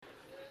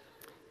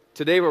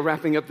Today we're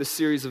wrapping up the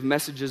series of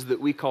messages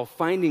that we call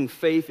Finding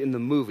Faith in the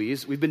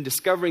Movies. We've been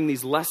discovering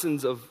these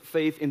lessons of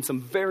faith in some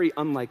very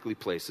unlikely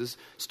places,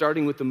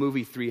 starting with the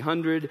movie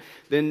 300,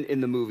 then in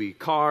the movie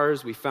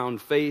Cars. We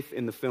found faith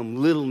in the film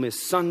Little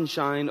Miss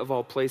Sunshine, of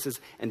all places.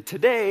 And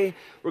today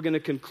we're going to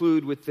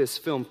conclude with this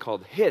film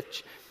called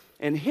Hitch.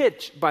 And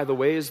Hitch, by the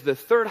way, is the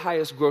third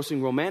highest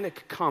grossing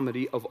romantic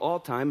comedy of all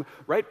time,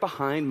 right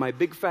behind My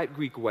Big Fat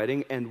Greek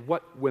Wedding and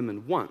What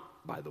Women Want,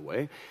 by the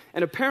way.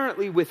 And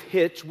apparently with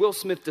Hitch, Will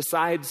Smith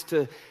decides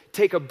to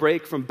take a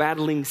break from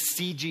battling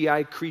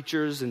CGI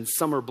creatures in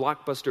summer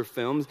blockbuster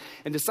films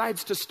and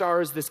decides to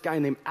star as this guy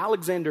named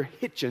Alexander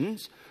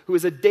Hitchens, who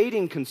is a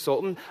dating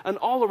consultant, an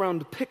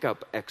all-around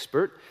pickup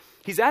expert.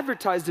 He's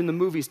advertised in the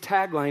movie's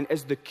tagline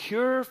as the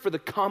cure for the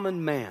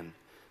common man.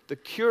 The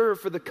cure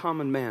for the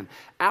common man.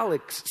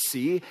 Alex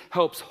C.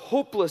 helps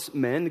hopeless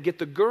men get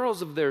the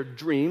girls of their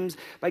dreams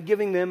by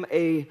giving them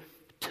a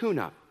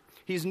tune-up.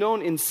 He's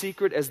known in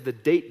secret as the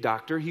date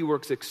doctor. He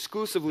works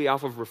exclusively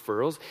off of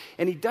referrals,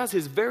 and he does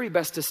his very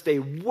best to stay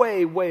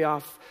way, way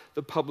off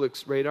the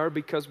public's radar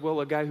because, well,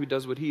 a guy who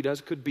does what he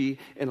does could be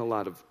in a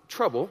lot of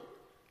trouble.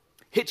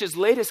 Hitch's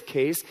latest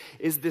case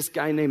is this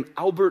guy named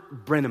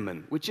Albert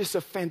Brenneman, which is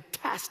a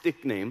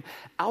fantastic name.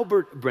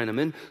 Albert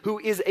Brenneman, who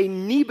is a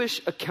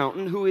Nebish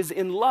accountant who is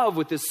in love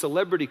with his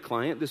celebrity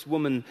client, this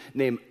woman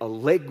named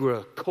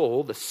Allegra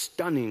Cole, the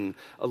stunning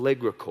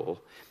Allegra Cole.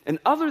 And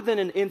other than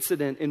an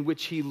incident in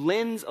which he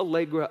lends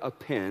Allegra a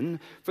pen,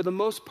 for the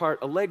most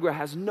part, Allegra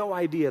has no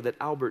idea that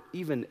Albert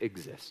even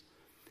exists.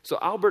 So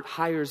Albert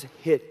hires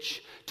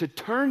Hitch to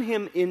turn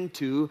him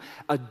into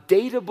a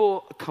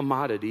dateable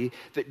commodity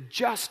that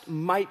just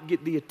might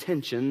get the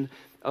attention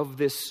of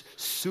this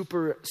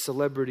super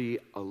celebrity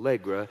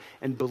Allegra.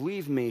 And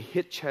believe me,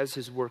 Hitch has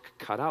his work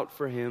cut out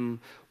for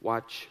him.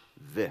 Watch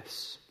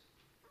this.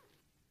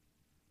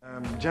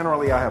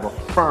 Generally, I have a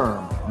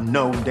firm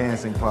no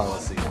dancing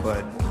policy,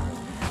 but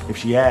if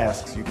she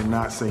asks, you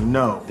cannot say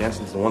no.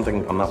 Dancing's the one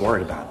thing I'm not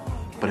worried about.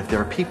 But if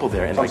there are people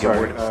there and I get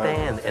where to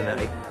stand and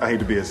I hate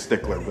to be a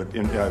stickler, but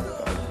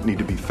I need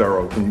to be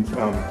thorough. Can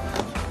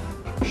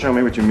show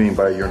me what you mean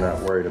by you're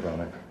not worried about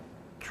it?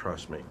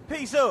 Trust me.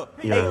 Peace up.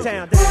 Yeah.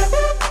 A-Town.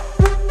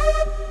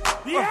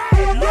 Yeah.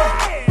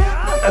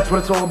 That's what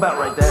it's all about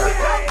right there.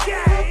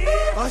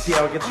 See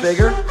how it gets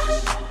bigger?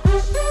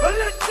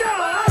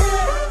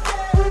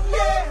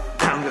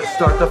 I'm gonna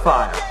start the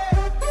fire.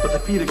 But the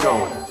feet are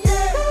going.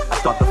 I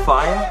start the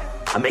fire,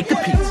 I make the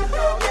pizza.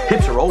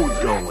 Hips are always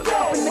going with it.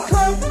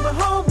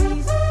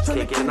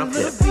 Can't get enough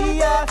hip.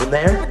 From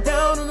there,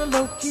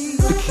 the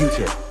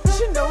Q-tip.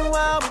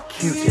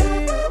 Q-tip.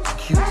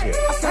 Q-tip.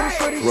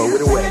 Throw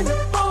it away.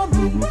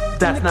 Mm-hmm.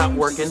 That's not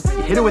working.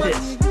 You hit it with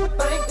this.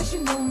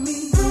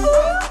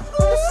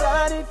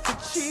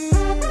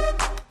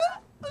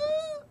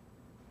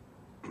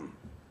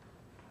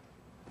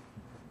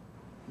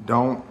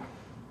 Don't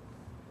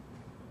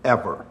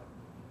ever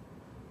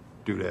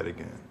do that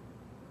again.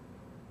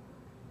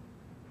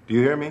 Do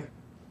you hear me?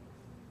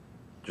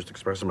 Just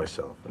expressing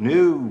myself.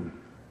 No.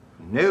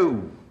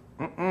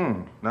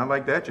 Not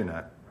like that, you're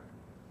not.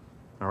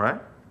 All right?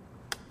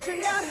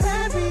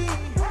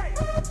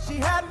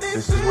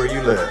 This is where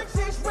you live.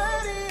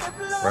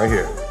 Right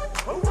here.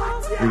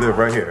 You live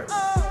right here.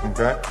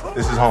 Okay?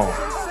 This is home.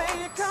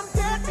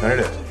 None of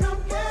this. I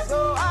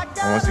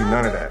want to see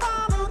none of that. I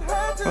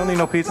don't need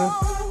no pizza.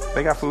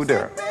 They got food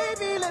there.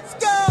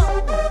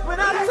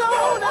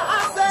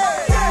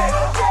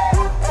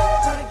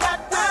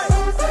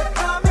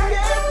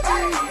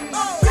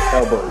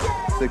 Elbows,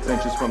 6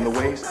 inches from the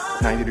waist,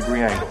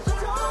 90-degree angles.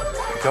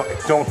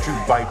 Don't you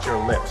bite your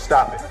lip.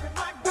 Stop it.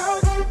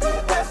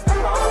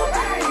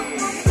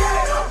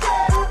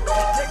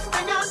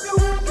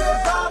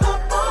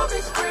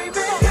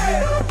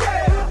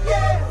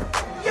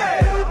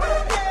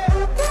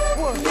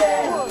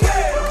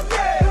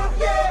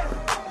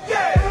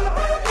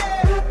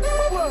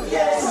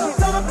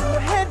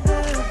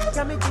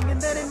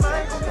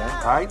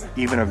 All right?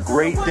 Even a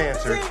great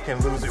dancer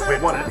can lose it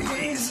with one of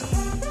these.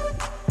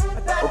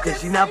 Okay,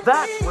 see, now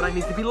that's what I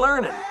need to be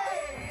learning.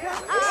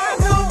 I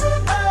know,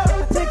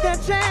 take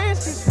that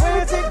chance,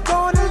 where's it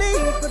going to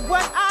lead? But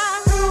what I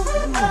know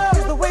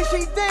is the way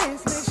she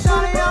dances,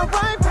 shawty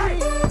outright free.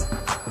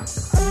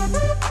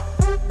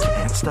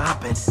 Can't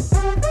stop it.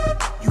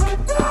 You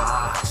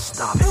cannot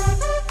stop it.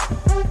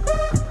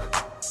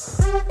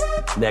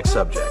 Next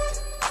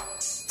subject.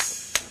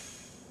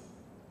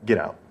 Get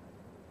out.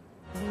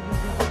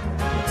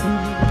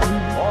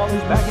 Ball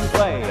is back in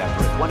play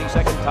after a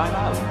 20-second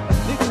timeout.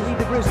 Knicks lead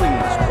the Grizzlies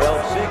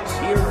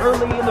 12-6 here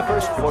early in the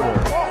first quarter.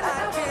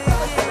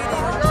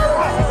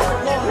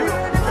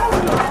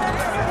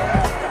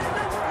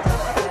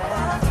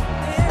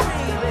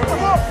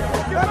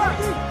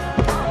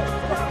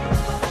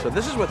 So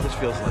this is what this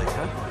feels like,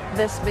 huh?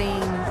 This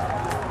being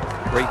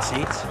Great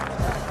seats,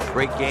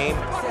 great game,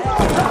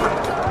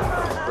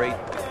 great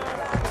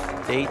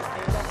date.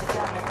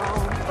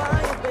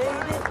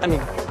 I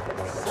mean,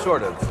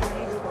 sort of.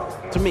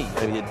 To me,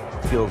 I mean, it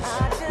feels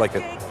like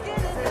a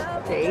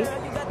date.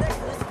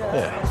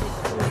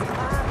 yeah.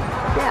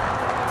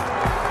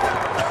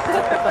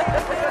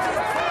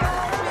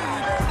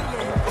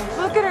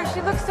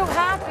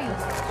 happy.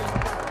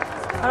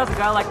 How does a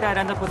guy like that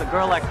end up with a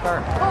girl like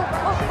her?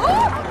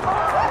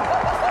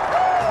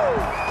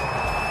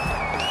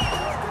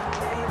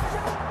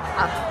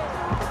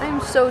 I'm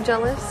so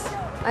jealous.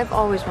 I've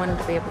always wanted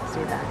to be able to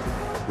do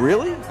that.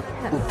 Really?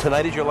 Yeah. Well,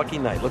 tonight is your lucky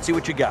night. Let's see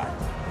what you got.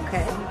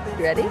 Okay,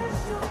 you ready?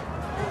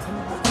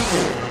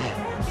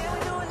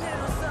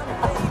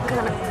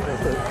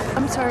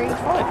 I'm sorry.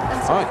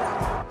 I'm sorry.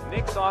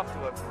 Nick's off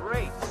to a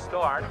great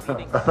start. All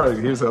right,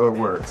 here's how it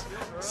works.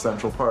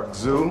 Central Park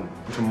Zoo,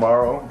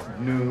 tomorrow,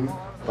 noon,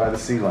 by the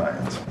sea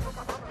lions.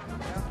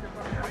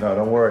 No,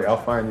 don't worry,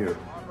 I'll find you.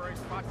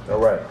 All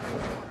right.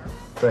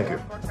 Thank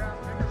you.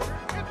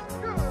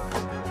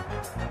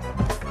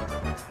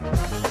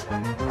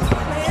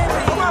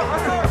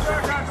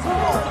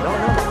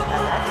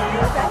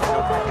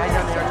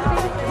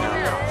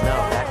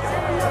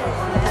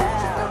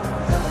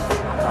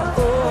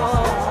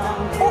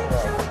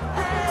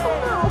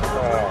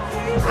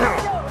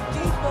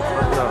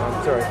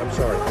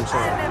 I'm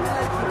sorry. And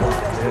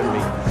me.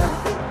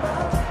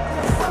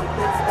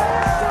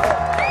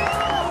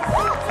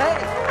 Hey,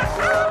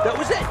 that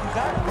was it. You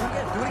got it.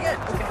 Do it again.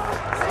 Okay.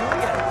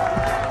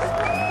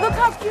 Look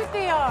how cute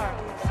they are.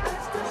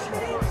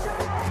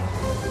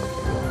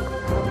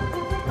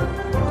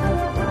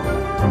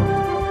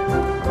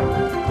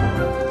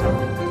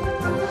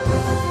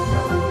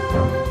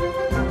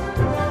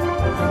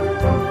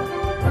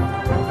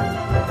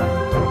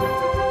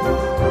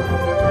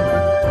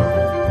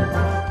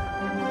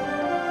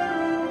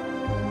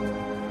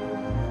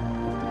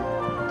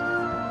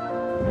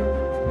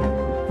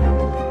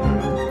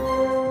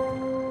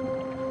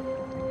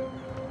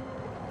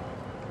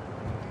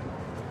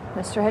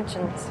 Mr.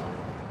 Hitchens,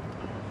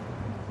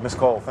 Miss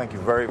Cole, thank you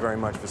very, very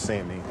much for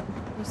seeing me.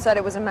 you said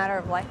it was a matter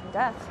of life and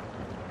death.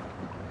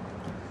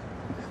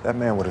 That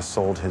man would have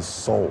sold his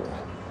soul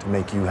to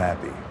make you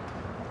happy.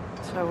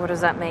 So what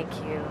does that make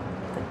you?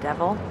 The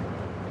devil?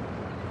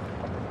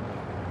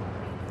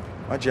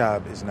 My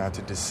job is not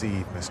to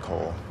deceive, Miss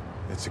Cole.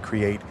 It's to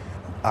create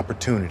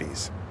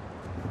opportunities.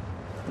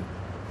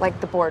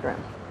 Like the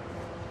boardroom?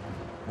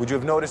 Would you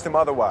have noticed him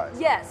otherwise?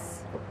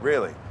 Yes.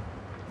 Really?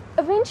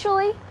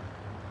 Eventually.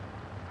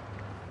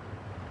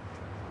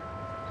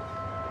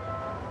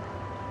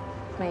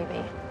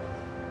 Maybe.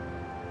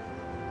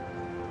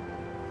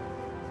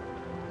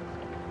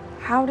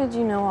 How did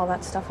you know all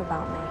that stuff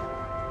about me?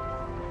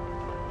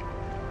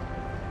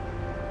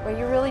 Well,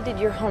 you really did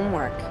your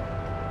homework.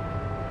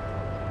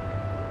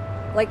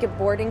 Like at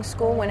boarding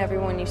school when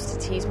everyone used to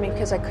tease me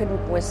because I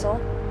couldn't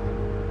whistle.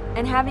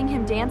 And having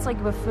him dance like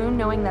a buffoon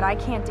knowing that I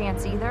can't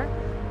dance either.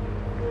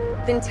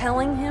 Then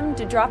telling him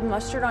to drop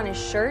mustard on his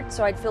shirt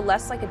so I'd feel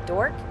less like a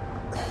dork.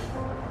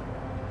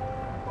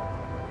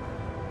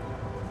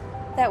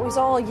 That was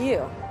all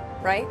you,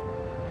 right?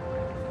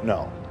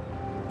 No.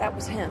 That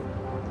was him.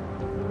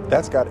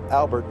 That's got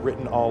Albert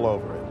written all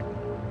over it.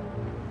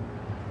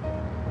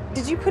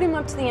 Did you put him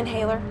up to the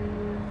inhaler?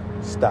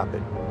 Stop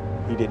it.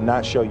 He did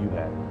not show you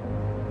that.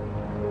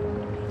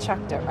 He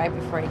chucked it right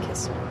before he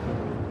kissed me.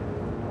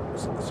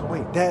 So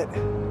wait, that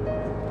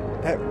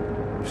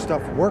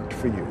stuff worked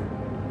for you.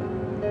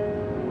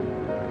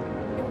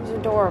 It was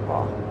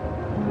adorable.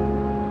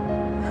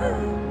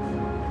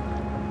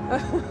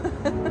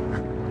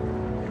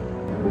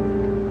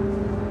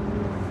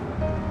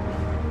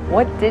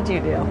 What did you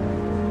do?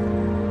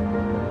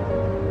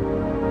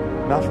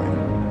 Nothing.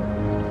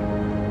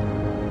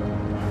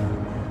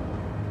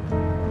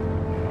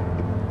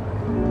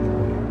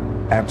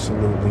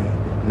 Absolutely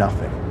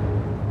nothing.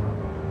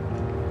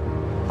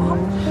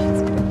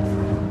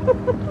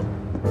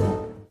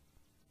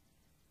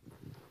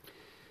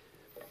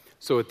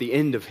 So at the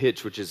end of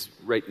Hitch, which is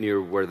right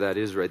near where that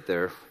is right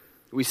there,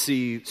 we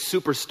see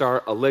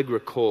superstar Allegra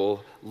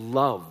Cole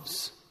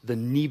loves the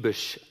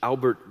Nebish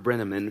Albert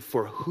Brenneman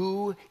for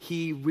who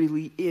he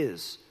really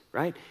is,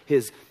 right?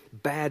 His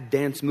bad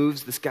dance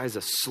moves, this guy's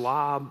a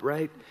slob,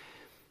 right?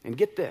 And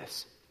get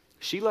this,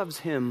 she loves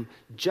him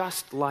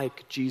just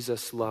like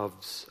Jesus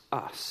loves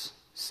us,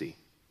 see?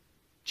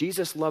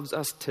 Jesus loves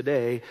us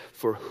today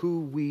for who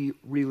we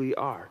really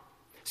are.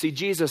 See,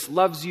 Jesus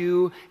loves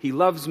you, he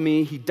loves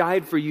me, he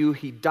died for you,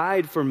 he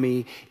died for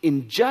me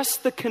in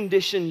just the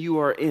condition you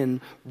are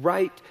in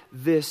right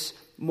this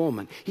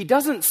moment. He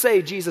doesn't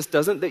say, Jesus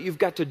doesn't, that you've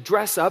got to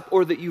dress up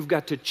or that you've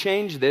got to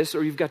change this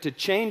or you've got to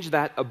change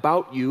that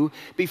about you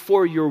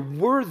before you're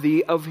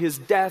worthy of his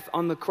death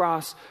on the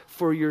cross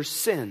for your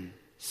sin,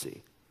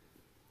 see?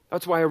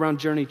 That's why around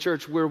Journey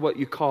Church, we're what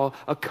you call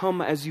a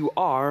come as you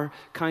are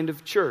kind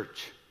of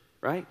church,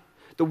 right?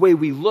 The way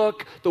we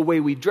look, the way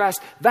we dress,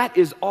 that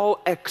is all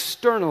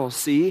external,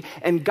 see?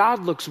 And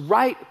God looks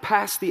right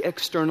past the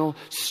external,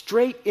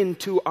 straight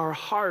into our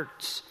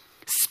hearts.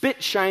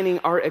 Spit shining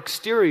our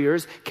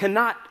exteriors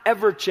cannot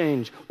ever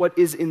change what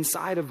is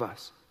inside of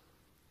us.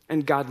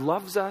 And God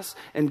loves us,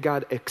 and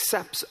God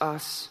accepts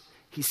us.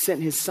 He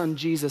sent his son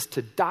Jesus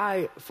to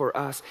die for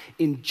us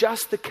in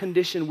just the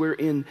condition we're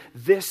in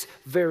this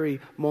very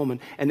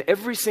moment. And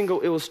every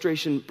single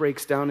illustration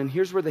breaks down, and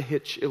here's where the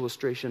Hitch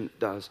illustration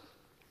does.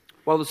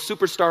 While the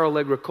superstar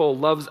Allegra Cole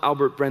loves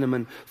Albert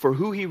Brenneman for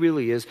who he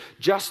really is,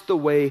 just the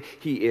way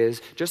he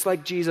is, just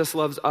like Jesus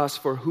loves us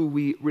for who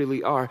we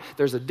really are,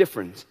 there's a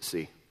difference,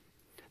 see.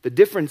 The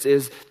difference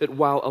is that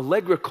while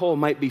Allegra Cole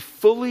might be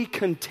fully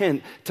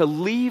content to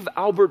leave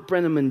Albert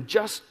Brenneman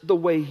just the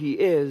way he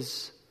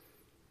is,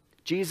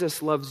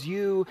 Jesus loves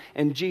you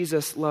and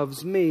Jesus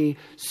loves me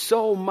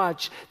so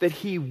much that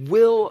he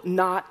will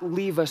not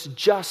leave us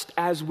just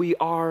as we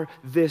are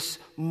this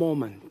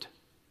moment.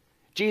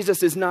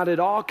 Jesus is not at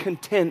all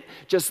content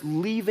just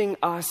leaving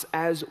us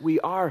as we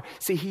are.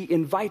 See, he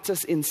invites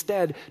us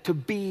instead to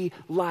be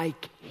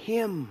like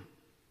him.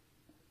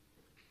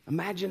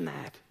 Imagine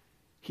that.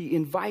 He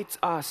invites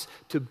us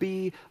to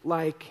be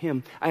like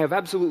him. I have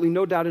absolutely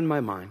no doubt in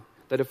my mind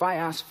that if I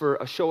ask for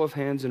a show of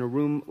hands in a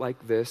room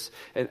like this,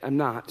 and I'm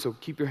not, so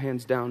keep your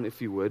hands down if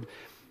you would.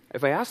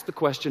 If I ask the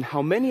question,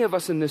 how many of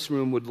us in this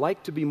room would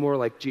like to be more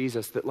like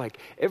Jesus, that like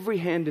every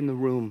hand in the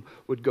room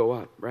would go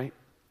up, right?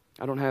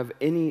 I don't have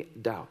any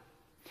doubt.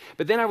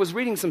 But then I was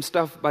reading some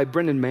stuff by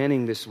Brennan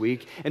Manning this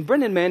week, and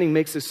Brennan Manning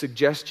makes a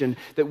suggestion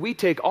that we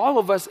take all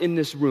of us in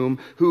this room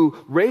who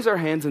raise our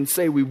hands and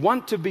say we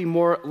want to be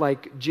more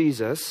like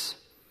Jesus,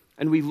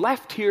 and we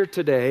left here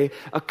today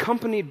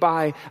accompanied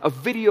by a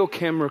video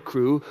camera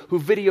crew who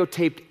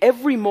videotaped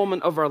every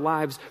moment of our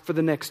lives for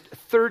the next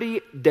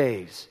 30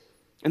 days.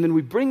 And then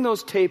we bring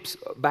those tapes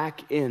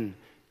back in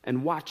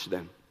and watch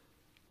them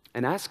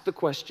and ask the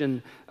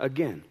question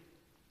again.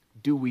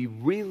 Do we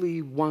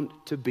really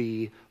want to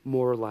be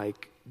more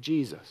like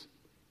Jesus?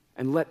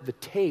 And let the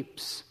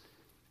tapes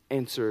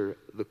answer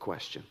the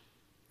question.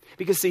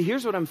 Because see,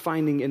 here's what I'm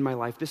finding in my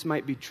life. This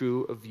might be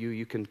true of you.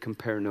 You can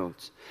compare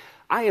notes.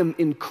 I am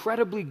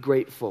incredibly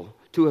grateful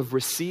to have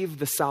received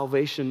the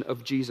salvation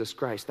of Jesus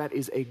Christ. That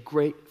is a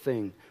great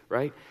thing,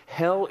 right?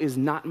 Hell is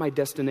not my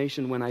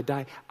destination when I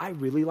die. I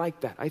really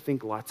like that. I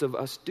think lots of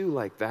us do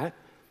like that.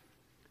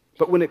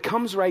 But when it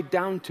comes right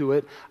down to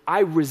it, I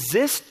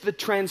resist the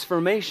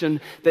transformation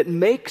that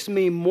makes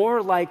me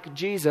more like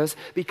Jesus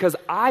because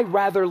I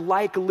rather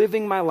like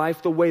living my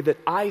life the way that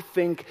I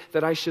think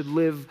that I should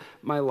live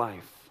my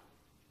life.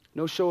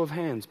 No show of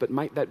hands, but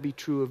might that be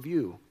true of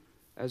you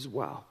as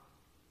well?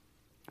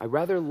 I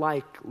rather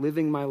like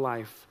living my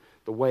life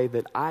the way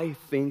that I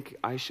think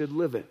I should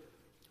live it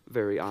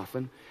very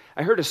often.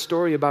 I heard a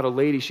story about a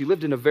lady. She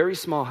lived in a very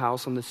small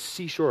house on the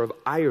seashore of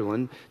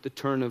Ireland, the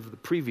turn of the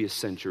previous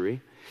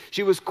century.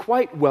 She was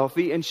quite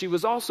wealthy, and she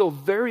was also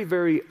very,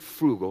 very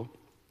frugal.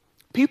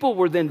 People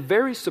were then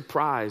very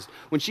surprised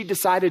when she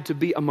decided to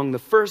be among the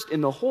first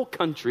in the whole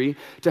country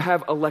to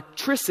have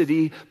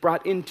electricity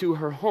brought into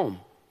her home.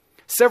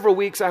 Several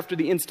weeks after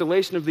the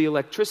installation of the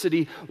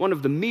electricity, one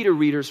of the meter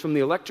readers from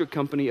the electric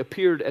company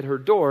appeared at her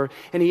door,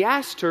 and he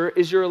asked her,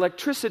 "Is your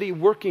electricity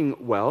working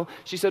well?"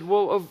 She said,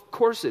 "Well, of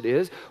course it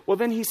is." Well,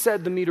 then he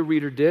said, the meter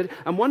reader did,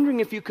 "I'm wondering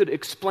if you could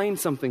explain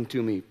something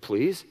to me,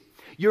 please.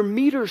 Your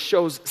meter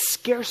shows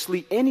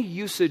scarcely any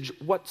usage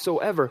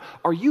whatsoever.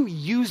 Are you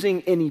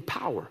using any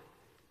power?"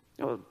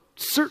 "Oh,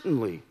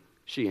 certainly,"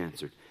 she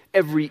answered.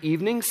 "Every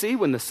evening, see,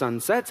 when the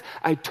sun sets,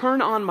 I turn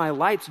on my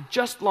lights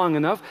just long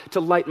enough to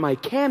light my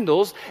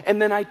candles,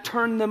 and then I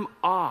turn them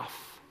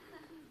off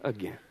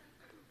again."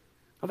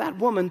 Now that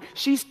woman,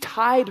 she's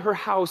tied her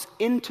house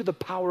into the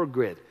power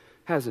grid,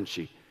 hasn't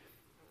she?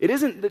 It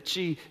isn't that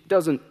she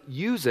doesn't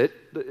use it.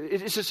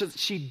 It's just that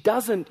she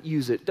doesn't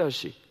use it, does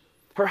she?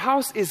 Her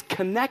house is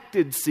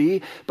connected,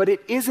 see, but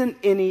it isn't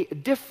any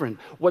different.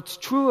 What's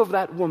true of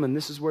that woman,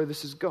 this is where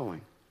this is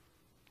going.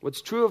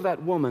 What's true of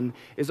that woman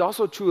is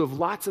also true of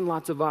lots and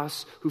lots of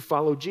us who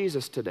follow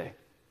Jesus today.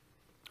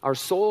 Our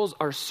souls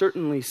are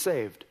certainly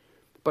saved,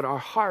 but our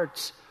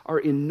hearts are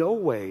in no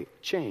way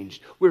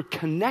changed. We're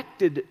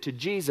connected to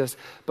Jesus,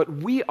 but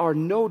we are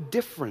no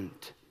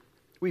different.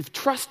 We've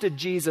trusted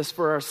Jesus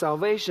for our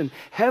salvation.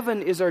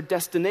 Heaven is our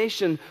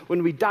destination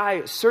when we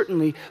die,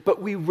 certainly,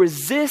 but we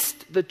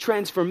resist the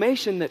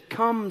transformation that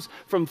comes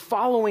from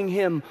following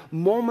him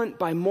moment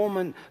by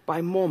moment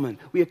by moment.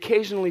 We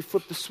occasionally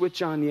flip the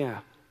switch on, yeah.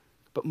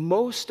 But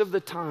most of the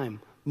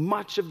time,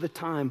 much of the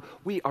time,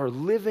 we are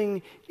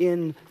living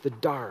in the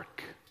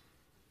dark.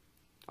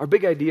 Our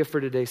big idea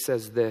for today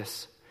says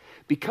this: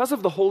 because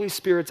of the Holy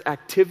Spirit's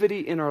activity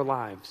in our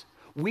lives,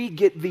 we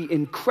get the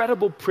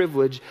incredible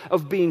privilege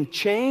of being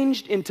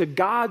changed into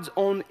God's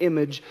own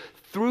image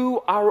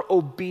through our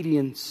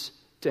obedience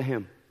to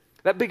him.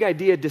 That big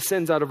idea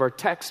descends out of our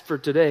text for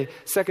today,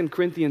 2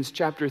 Corinthians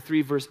chapter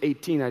 3, verse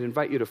 18. I'd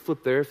invite you to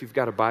flip there if you've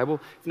got a Bible.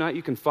 If not,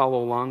 you can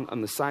follow along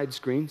on the side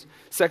screens.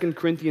 2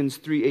 Corinthians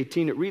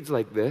 3:18, it reads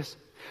like this: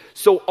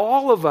 "So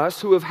all of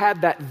us who have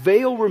had that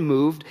veil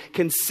removed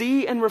can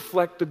see and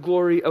reflect the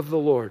glory of the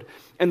Lord.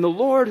 And the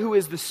Lord, who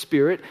is the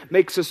Spirit,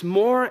 makes us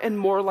more and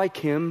more like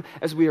him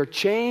as we are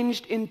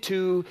changed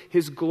into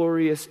his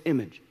glorious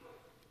image."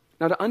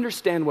 Now, to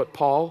understand what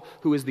Paul,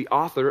 who is the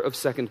author of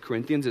 2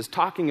 Corinthians, is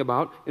talking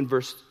about in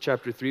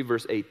chapter 3,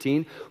 verse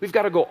 18, we've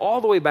got to go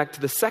all the way back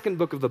to the second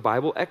book of the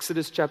Bible,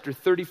 Exodus chapter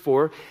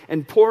 34,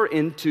 and pour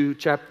into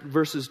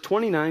verses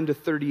 29 to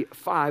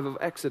 35 of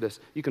Exodus.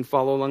 You can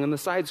follow along on the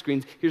side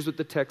screens. Here's what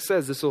the text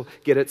says. This will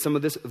get at some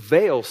of this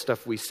veil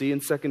stuff we see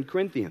in 2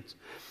 Corinthians.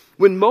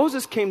 When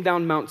Moses came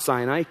down Mount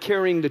Sinai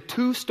carrying the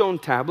 2 stone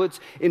tablets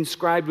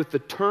inscribed with the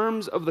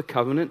terms of the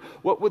covenant,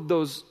 what would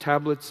those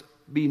tablets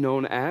be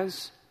known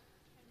as?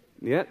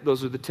 Yeah,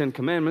 those are the 10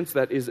 Commandments.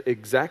 That is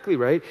exactly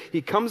right.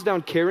 He comes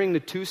down carrying the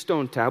 2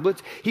 stone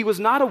tablets. He was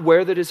not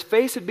aware that his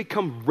face had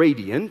become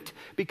radiant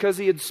because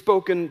he had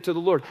spoken to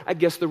the Lord. I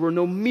guess there were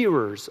no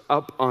mirrors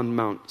up on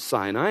Mount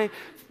Sinai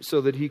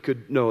so that he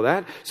could know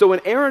that. So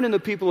when Aaron and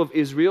the people of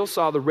Israel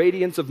saw the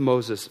radiance of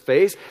Moses'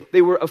 face,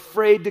 they were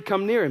afraid to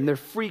come near him. They're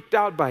freaked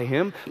out by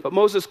him. But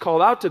Moses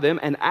called out to them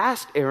and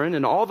asked Aaron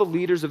and all the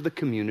leaders of the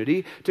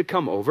community to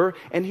come over,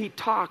 and he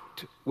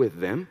talked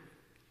with them.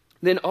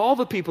 Then all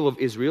the people of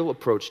Israel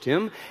approached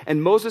him,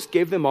 and Moses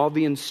gave them all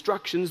the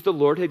instructions the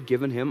Lord had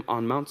given him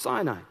on Mount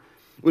Sinai.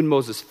 When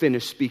Moses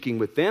finished speaking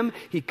with them,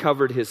 he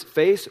covered his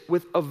face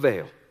with a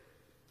veil.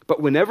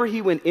 But whenever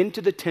he went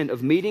into the tent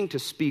of meeting to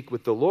speak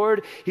with the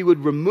Lord, he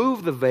would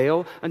remove the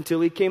veil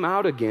until he came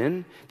out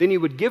again. Then he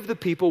would give the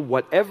people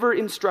whatever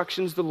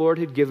instructions the Lord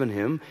had given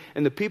him,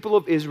 and the people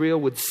of Israel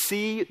would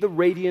see the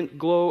radiant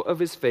glow of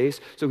his face.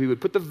 So he would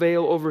put the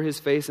veil over his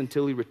face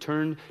until he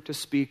returned to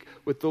speak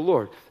with the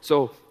Lord.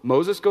 So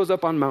Moses goes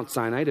up on Mount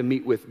Sinai to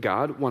meet with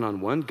God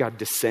one-on-one. God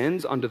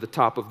descends onto the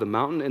top of the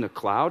mountain in a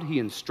cloud. He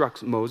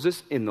instructs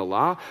Moses in the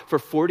law. For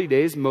 40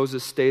 days,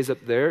 Moses stays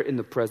up there in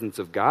the presence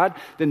of God.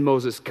 Then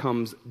Moses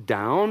comes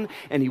down,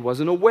 and he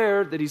wasn't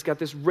aware that he's got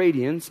this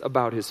radiance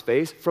about his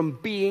face from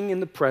being in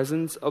the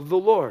presence of the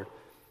Lord.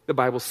 The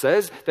Bible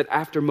says that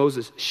after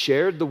Moses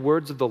shared the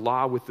words of the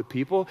law with the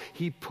people,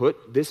 he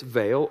put this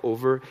veil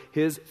over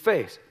his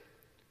face.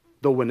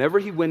 Though whenever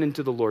he went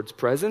into the Lord's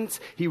presence,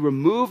 he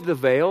removed the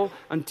veil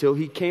until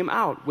he came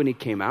out. When he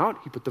came out,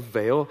 he put the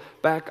veil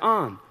back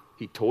on.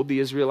 He told the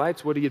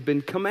Israelites what he had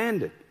been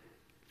commanded.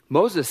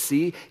 Moses,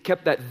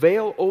 kept that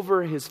veil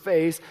over his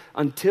face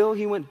until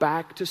he went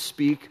back to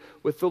speak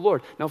with the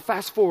Lord. Now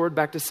fast forward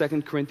back to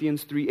 2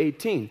 Corinthians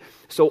 3:18.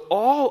 So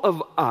all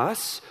of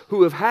us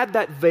who have had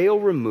that veil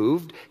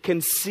removed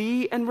can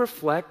see and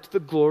reflect the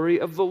glory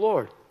of the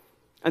Lord.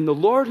 And the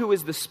Lord, who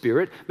is the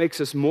Spirit,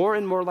 makes us more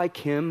and more like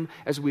him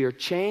as we are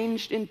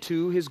changed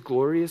into his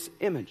glorious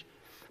image.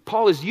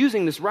 Paul is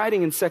using this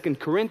writing in 2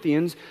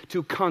 Corinthians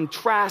to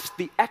contrast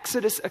the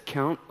Exodus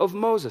account of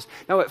Moses.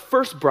 Now, at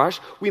first brush,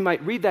 we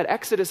might read that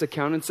Exodus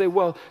account and say,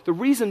 well, the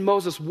reason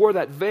Moses wore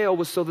that veil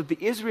was so that the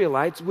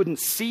Israelites wouldn't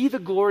see the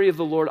glory of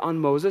the Lord on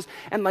Moses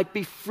and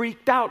be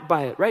freaked out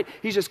by it, right?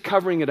 He's just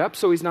covering it up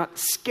so he's not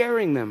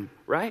scaring them,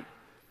 right?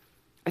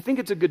 I think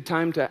it's a good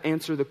time to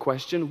answer the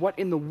question, what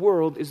in the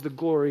world is the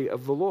glory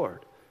of the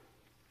Lord?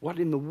 What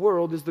in the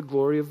world is the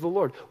glory of the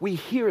Lord? We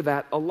hear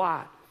that a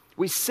lot.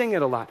 We sing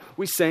it a lot.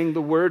 We sang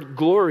the word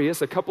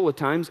glorious a couple of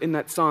times in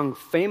that song,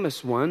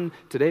 Famous One,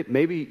 today,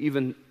 maybe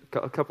even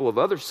a couple of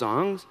other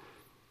songs.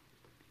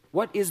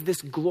 What is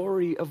this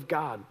glory of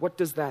God? What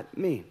does that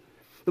mean?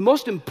 The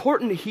most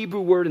important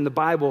Hebrew word in the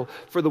Bible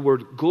for the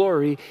word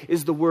glory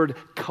is the word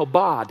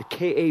kabod,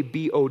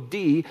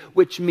 K-A-B-O-D,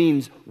 which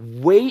means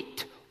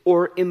weight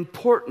or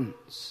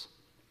importance.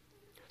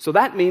 So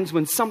that means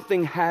when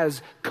something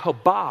has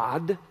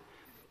kabod,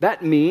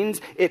 that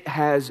means it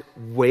has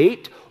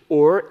weight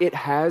or it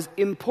has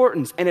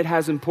importance. And it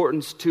has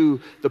importance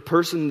to the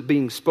person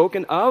being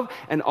spoken of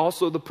and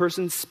also the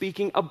person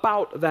speaking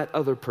about that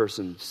other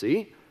person,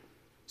 see?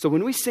 So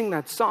when we sing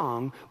that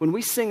song, when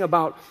we sing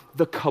about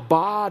the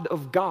kabod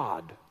of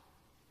God,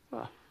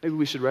 maybe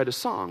we should write a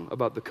song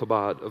about the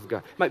kabod of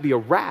God. It might be a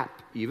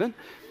rap even.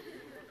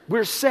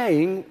 We're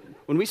saying,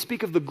 when we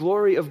speak of the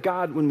glory of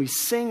God, when we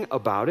sing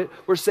about it,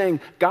 we're saying,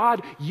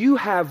 God, you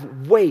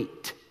have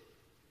weight.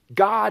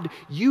 God,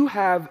 you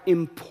have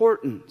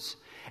importance.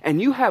 And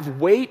you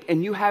have weight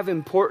and you have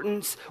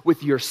importance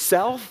with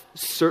yourself,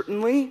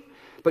 certainly,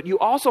 but you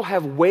also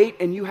have weight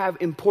and you have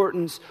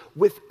importance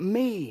with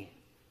me.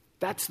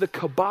 That's the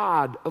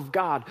kabod of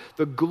God,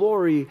 the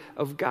glory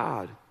of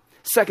God.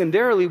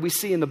 Secondarily, we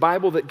see in the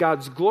Bible that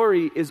God's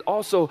glory is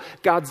also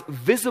God's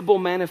visible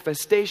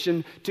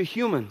manifestation to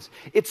humans.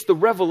 It's the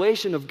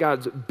revelation of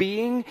God's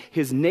being,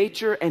 his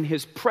nature, and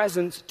his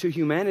presence to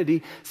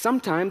humanity.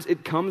 Sometimes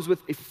it comes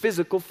with a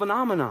physical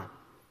phenomenon.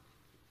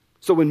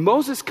 So when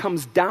Moses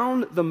comes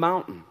down the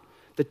mountain,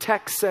 the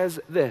text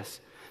says this,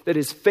 that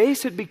his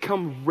face had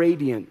become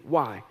radiant.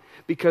 Why?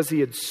 Because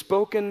he had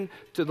spoken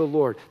to the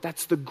Lord.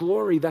 That's the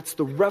glory, that's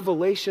the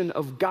revelation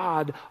of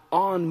God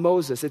on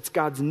Moses. It's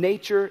God's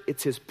nature,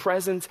 it's his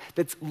presence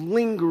that's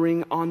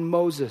lingering on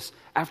Moses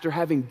after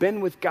having been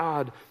with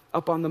God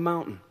up on the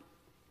mountain.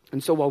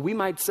 And so while we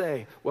might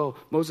say, well,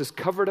 Moses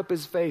covered up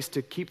his face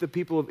to keep the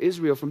people of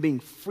Israel from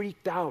being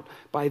freaked out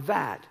by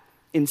that,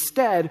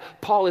 instead,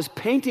 Paul is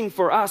painting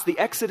for us the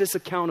Exodus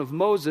account of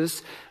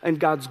Moses and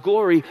God's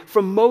glory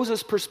from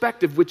Moses'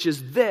 perspective, which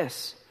is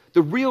this.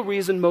 The real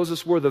reason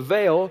Moses wore the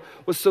veil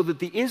was so that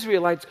the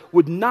Israelites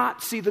would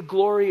not see the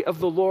glory of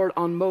the Lord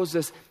on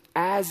Moses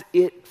as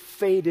it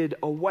faded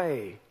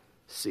away.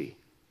 See,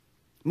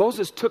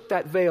 Moses took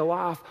that veil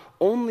off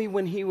only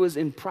when he was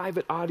in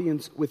private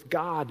audience with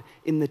God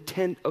in the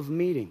tent of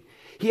meeting.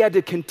 He had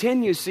to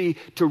continue, see,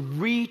 to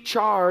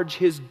recharge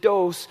his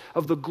dose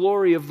of the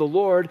glory of the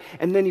Lord,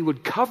 and then he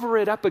would cover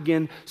it up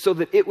again so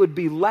that it would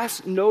be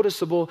less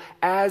noticeable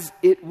as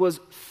it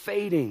was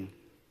fading.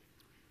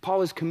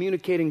 Paul is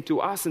communicating to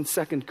us in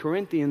 2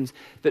 Corinthians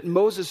that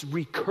Moses'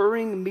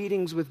 recurring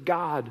meetings with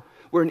God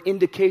were an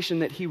indication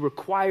that he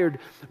required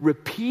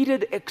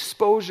repeated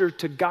exposure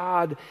to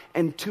God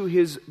and to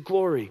his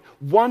glory.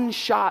 One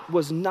shot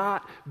was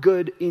not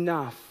good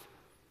enough.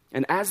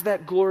 And as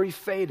that glory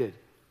faded,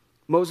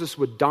 Moses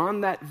would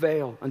don that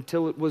veil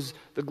until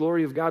the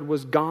glory of God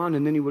was gone,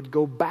 and then he would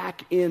go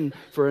back in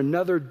for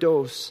another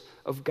dose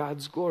of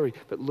God's glory.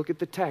 But look at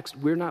the text.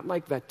 We're not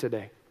like that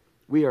today.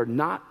 We are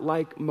not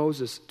like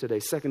Moses today.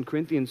 2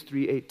 Corinthians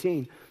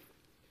 3:18.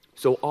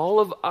 So all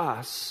of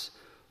us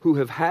who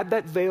have had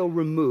that veil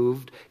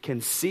removed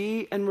can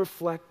see and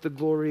reflect the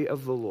glory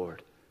of the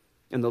Lord.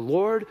 And the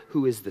Lord,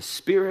 who is the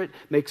Spirit,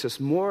 makes us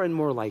more and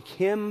more like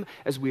Him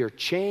as we are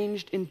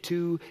changed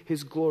into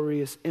His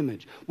glorious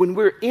image. When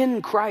we're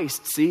in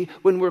Christ, see,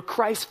 when we're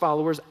Christ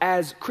followers,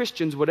 as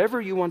Christians, whatever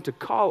you want to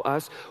call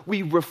us,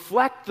 we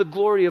reflect the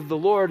glory of the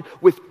Lord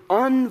with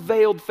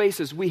unveiled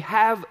faces. We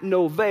have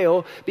no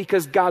veil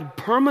because God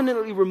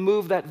permanently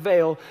removed that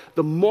veil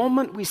the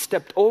moment we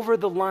stepped over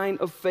the line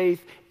of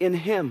faith in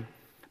Him.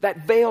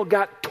 That veil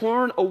got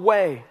torn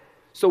away.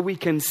 So we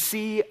can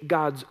see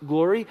God's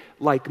glory,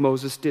 like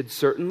Moses did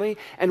certainly,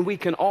 and we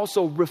can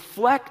also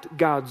reflect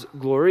God's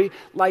glory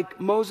like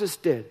Moses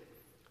did.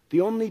 The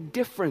only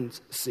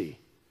difference, see,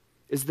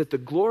 is that the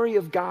glory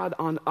of God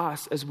on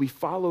us as we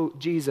follow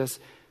Jesus,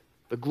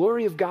 the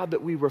glory of God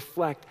that we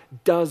reflect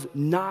does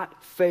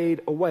not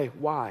fade away.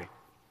 Why?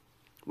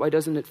 Why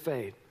doesn't it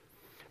fade?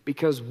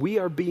 Because we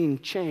are being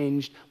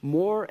changed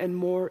more and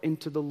more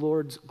into the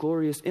Lord's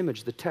glorious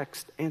image. The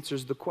text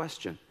answers the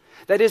question.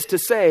 That is to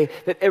say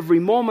that every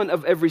moment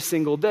of every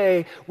single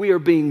day, we are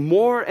being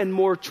more and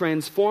more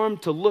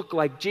transformed to look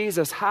like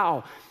Jesus.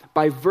 How?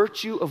 By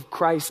virtue of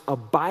Christ's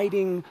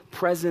abiding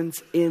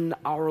presence in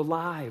our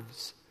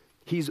lives.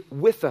 He's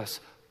with us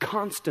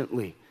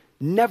constantly,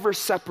 never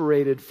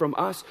separated from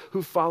us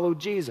who follow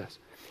Jesus.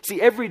 See,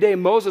 every day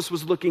Moses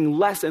was looking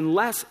less and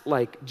less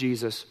like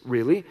Jesus,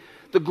 really.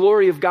 The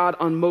glory of God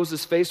on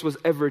Moses' face was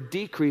ever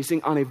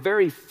decreasing on a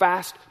very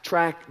fast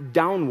track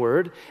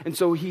downward. And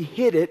so he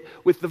hid it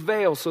with the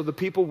veil so the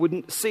people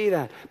wouldn't see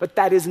that. But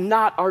that is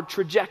not our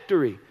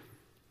trajectory.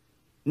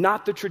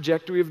 Not the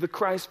trajectory of the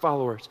Christ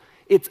followers.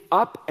 It's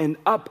up and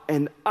up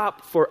and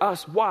up for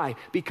us. Why?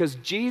 Because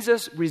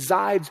Jesus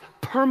resides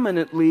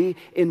permanently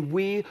in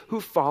we who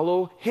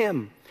follow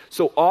Him.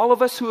 So all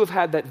of us who have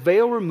had that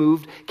veil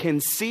removed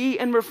can see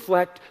and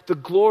reflect the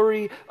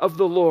glory of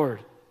the Lord.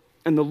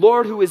 And the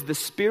Lord, who is the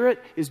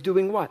Spirit, is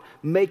doing what?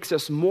 Makes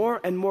us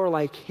more and more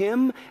like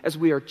Him as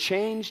we are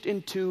changed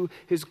into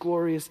His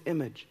glorious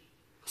image.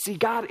 See,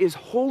 God is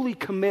wholly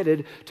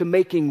committed to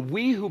making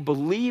we who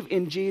believe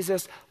in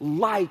Jesus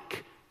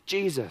like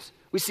Jesus.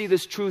 We see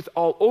this truth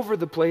all over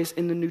the place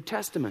in the New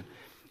Testament.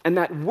 And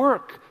that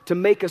work to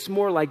make us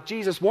more like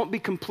Jesus won't be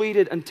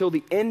completed until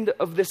the end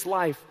of this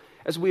life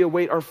as we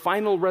await our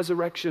final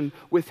resurrection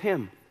with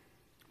Him.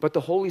 But the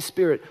Holy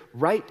Spirit,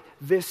 right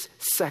this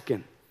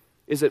second,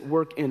 is at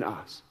work in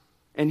us.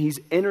 And He's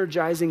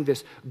energizing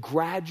this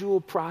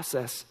gradual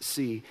process,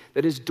 see,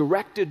 that is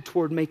directed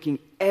toward making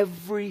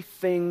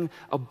everything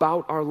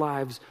about our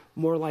lives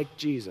more like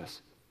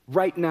Jesus.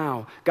 Right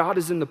now, God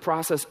is in the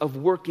process of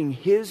working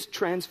His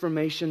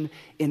transformation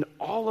in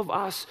all of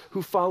us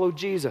who follow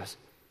Jesus.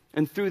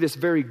 And through this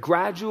very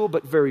gradual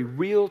but very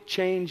real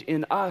change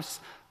in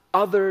us,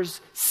 others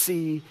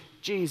see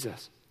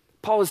Jesus.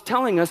 Paul is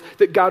telling us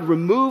that God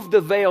removed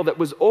the veil that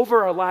was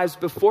over our lives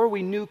before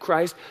we knew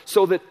Christ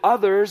so that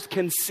others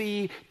can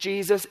see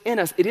Jesus in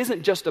us. It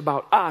isn't just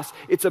about us,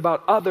 it's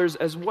about others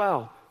as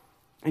well.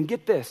 And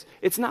get this,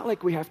 it's not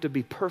like we have to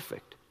be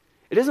perfect.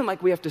 It isn't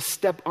like we have to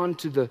step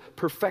onto the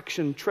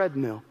perfection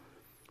treadmill.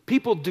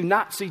 People do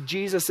not see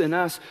Jesus in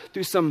us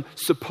through some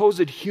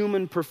supposed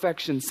human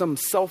perfection, some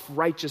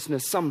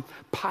self-righteousness, some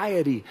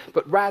piety,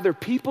 but rather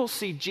people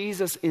see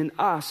Jesus in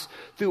us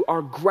through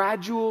our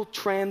gradual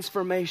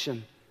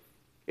transformation.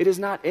 It is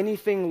not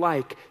anything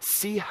like,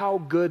 see how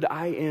good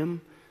I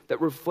am,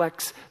 that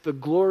reflects the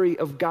glory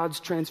of God's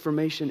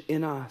transformation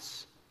in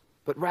us,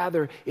 but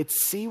rather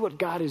it's see what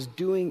God is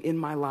doing in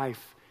my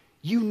life.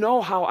 You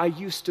know how I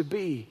used to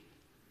be.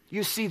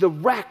 You see the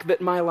wreck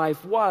that my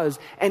life was,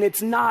 and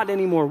it's not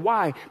anymore.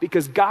 Why?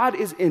 Because God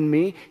is in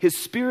me, His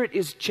Spirit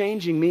is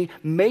changing me,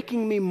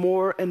 making me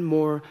more and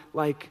more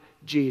like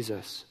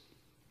Jesus.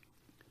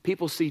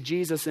 People see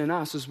Jesus in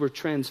us as we're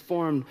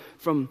transformed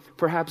from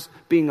perhaps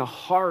being a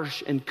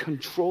harsh and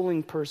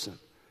controlling person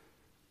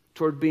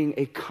toward being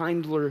a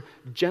kinder,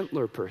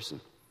 gentler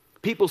person.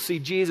 People see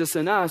Jesus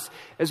in us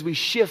as we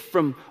shift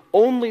from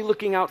only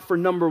looking out for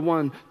number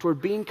one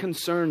toward being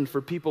concerned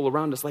for people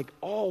around us, like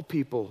all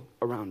people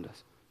around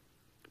us.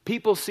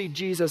 People see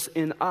Jesus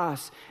in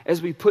us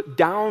as we put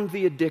down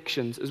the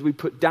addictions, as we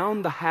put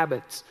down the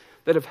habits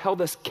that have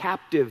held us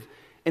captive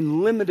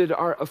and limited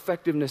our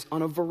effectiveness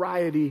on a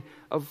variety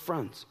of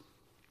fronts.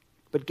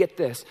 But get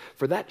this,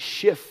 for that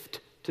shift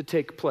to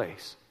take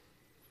place,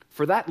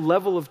 for that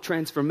level of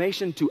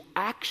transformation to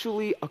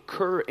actually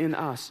occur in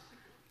us,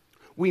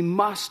 we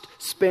must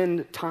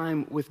spend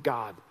time with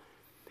God.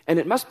 And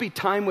it must be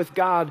time with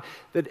God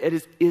that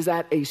it is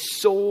at a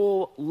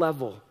soul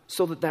level,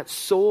 so that that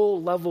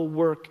soul level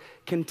work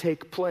can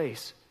take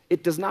place.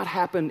 It does not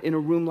happen in a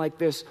room like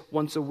this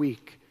once a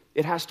week.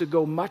 It has to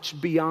go much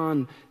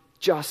beyond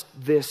just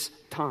this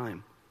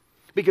time.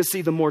 Because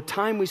see, the more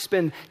time we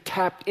spend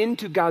tapped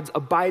into God's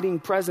abiding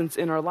presence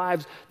in our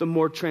lives, the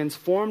more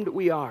transformed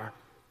we are.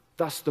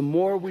 Thus, the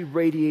more we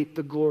radiate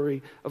the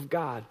glory of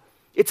God.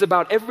 It's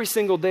about every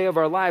single day of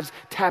our lives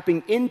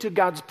tapping into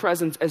God's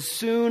presence as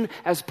soon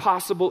as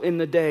possible in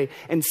the day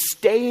and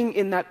staying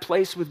in that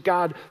place with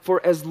God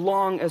for as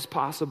long as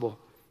possible,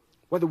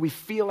 whether we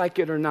feel like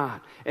it or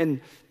not,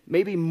 and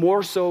maybe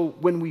more so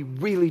when we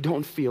really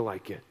don't feel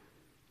like it.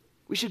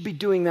 We should be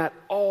doing that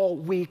all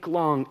week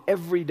long,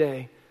 every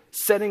day,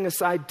 setting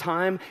aside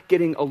time,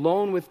 getting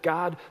alone with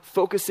God,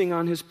 focusing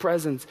on His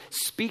presence,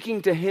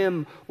 speaking to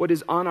Him what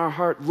is on our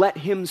heart. Let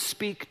Him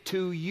speak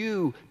to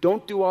you.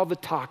 Don't do all the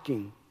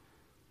talking.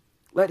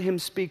 Let Him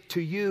speak to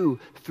you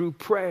through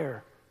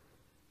prayer,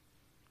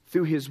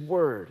 through His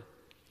word.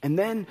 And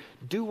then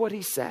do what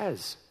He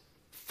says.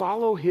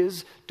 Follow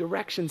His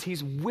directions.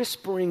 He's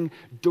whispering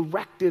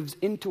directives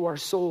into our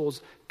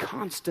souls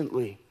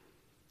constantly.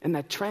 And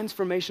that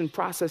transformation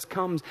process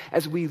comes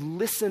as we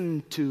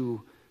listen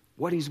to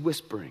what He's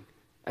whispering,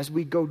 as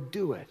we go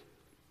do it.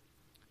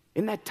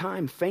 In that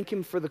time, thank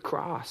Him for the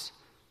cross.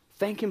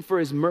 Thank Him for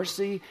His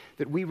mercy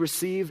that we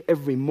receive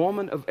every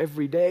moment of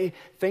every day.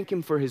 Thank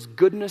Him for His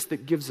goodness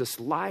that gives us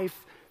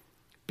life.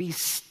 Be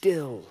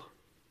still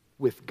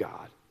with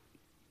God.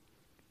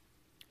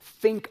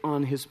 Think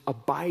on His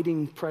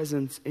abiding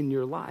presence in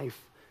your life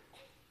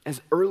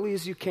as early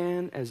as you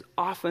can, as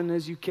often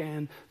as you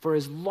can, for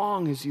as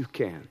long as you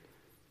can.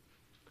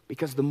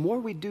 Because the more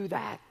we do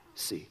that,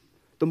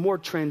 the more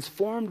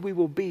transformed we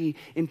will be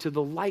into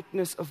the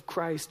likeness of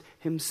Christ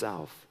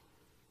Himself.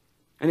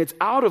 And it's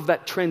out of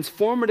that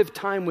transformative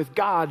time with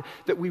God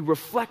that we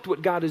reflect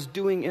what God is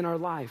doing in our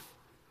life.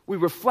 We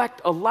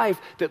reflect a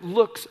life that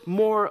looks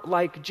more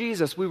like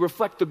Jesus. We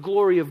reflect the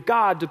glory of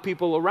God to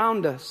people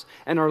around us.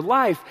 And our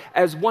life,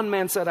 as one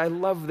man said, I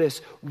love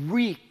this,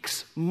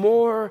 reeks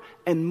more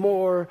and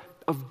more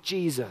of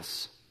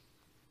Jesus.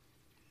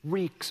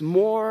 Reeks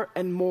more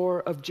and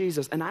more of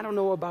Jesus. And I don't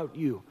know about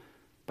you,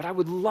 but I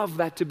would love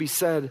that to be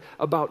said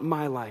about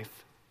my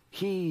life.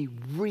 He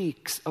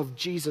reeks of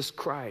Jesus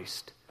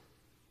Christ.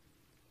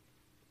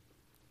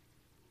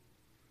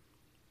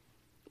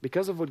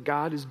 Because of what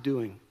God is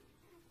doing,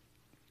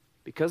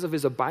 because of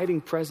His abiding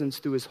presence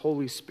through His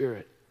Holy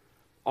Spirit,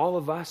 all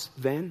of us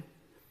then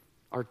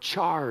are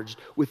charged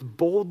with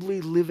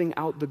boldly living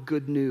out the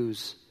good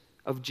news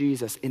of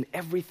Jesus in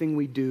everything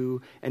we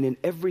do and in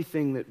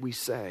everything that we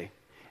say.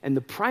 And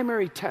the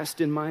primary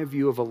test, in my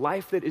view, of a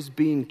life that is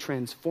being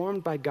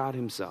transformed by God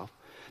Himself,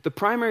 the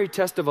primary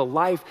test of a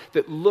life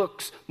that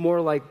looks more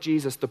like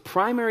Jesus, the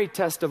primary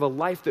test of a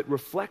life that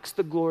reflects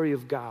the glory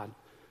of God,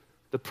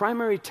 the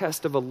primary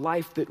test of a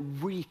life that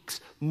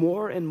reeks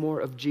more and more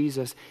of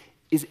Jesus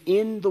is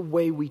in the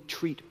way we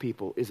treat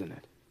people, isn't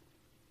it?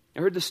 I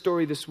heard the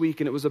story this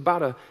week, and it was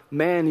about a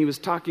man. He was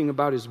talking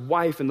about his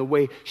wife and the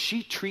way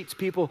she treats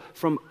people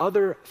from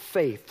other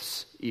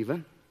faiths,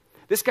 even.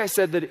 This guy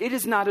said that it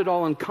is not at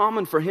all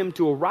uncommon for him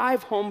to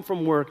arrive home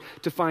from work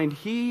to find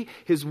he,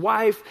 his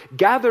wife,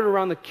 gathered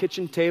around the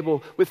kitchen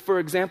table with, for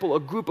example, a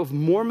group of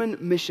Mormon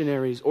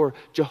missionaries or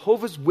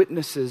Jehovah's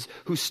Witnesses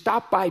who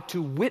stop by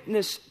to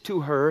witness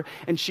to her,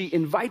 and she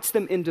invites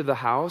them into the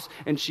house,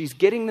 and she's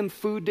getting them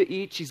food to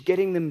eat, she's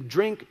getting them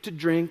drink to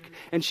drink,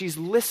 and she's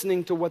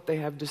listening to what they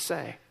have to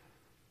say.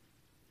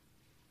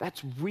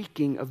 That's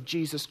reeking of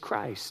Jesus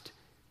Christ.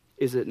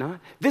 Is it not?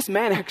 This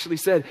man actually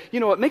said,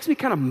 it makes me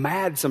kind of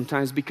mad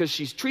sometimes because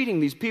she's treating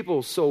these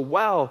people so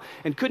well,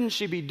 and couldn't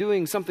she be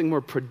doing something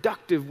more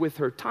productive with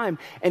her time?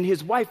 And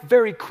his wife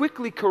very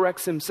quickly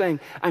corrects him,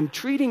 saying, I'm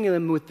treating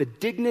them with the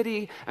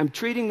dignity, I'm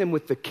treating them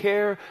with the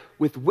care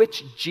with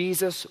which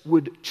Jesus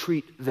would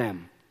treat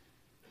them.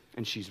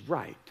 And she's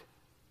right.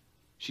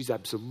 She's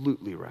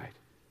absolutely right.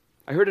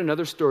 I heard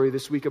another story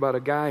this week about a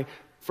guy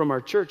from our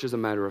church, as a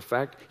matter of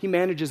fact. He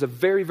manages a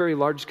very, very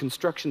large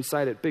construction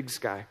site at Big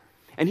Sky.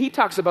 And he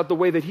talks about the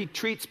way that he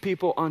treats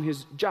people on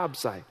his job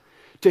site.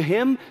 To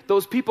him,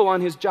 those people on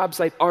his job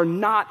site are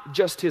not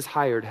just his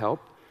hired help.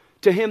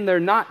 To him, they're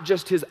not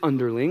just his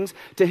underlings.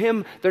 To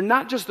him, they're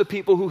not just the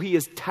people who he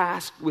is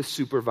tasked with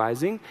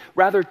supervising.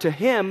 Rather, to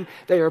him,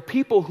 they are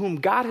people whom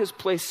God has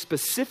placed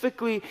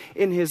specifically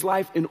in his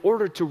life in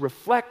order to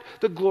reflect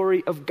the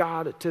glory of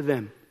God to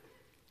them.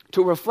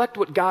 to reflect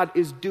what God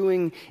is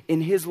doing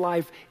in his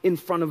life in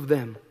front of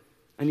them.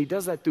 And he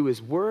does that through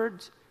his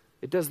words.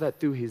 He does it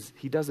through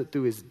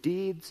his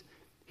deeds.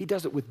 He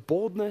does it with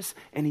boldness,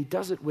 and he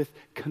does it with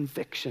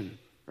conviction,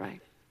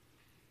 right?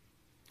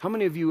 How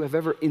many of you have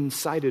ever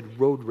incited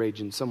road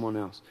rage in someone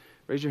else?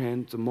 Raise your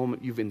hand. It's a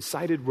moment you've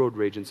incited road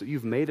rage, and so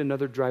you've made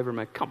another driver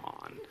mad. Come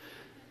on.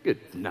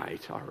 Good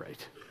night. All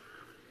right.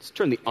 Let's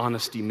turn the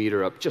honesty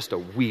meter up just a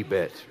wee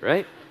bit,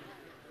 right?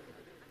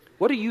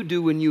 What do you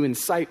do when you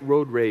incite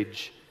road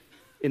rage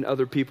in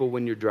other people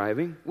when you're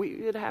driving?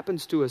 It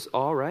happens to us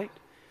all, right?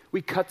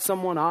 We cut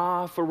someone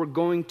off, or we're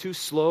going too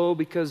slow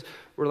because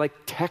we're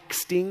like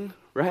texting,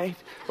 right?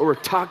 Or we're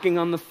talking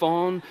on the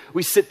phone.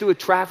 We sit through a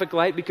traffic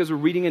light because we're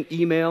reading an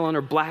email on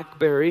our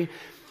BlackBerry.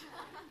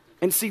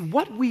 And see,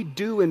 what we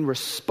do in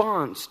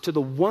response to the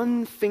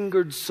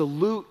one-fingered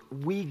salute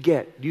we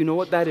get, do you know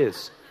what that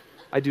is?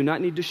 I do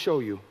not need to show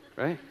you,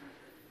 right?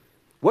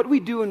 What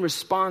we do in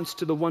response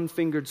to the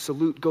one-fingered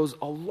salute goes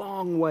a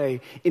long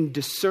way in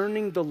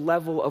discerning the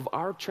level of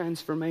our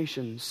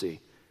transformation, see,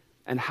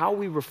 and how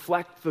we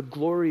reflect the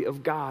glory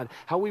of God,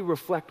 how we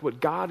reflect what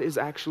God is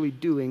actually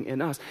doing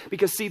in us.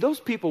 Because see, those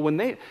people, when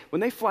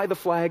they fly the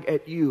flag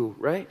at you,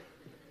 right,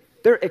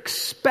 they're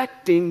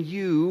expecting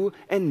you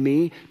and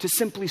me to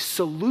simply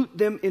salute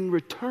them in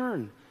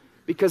return,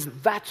 because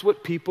that's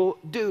what people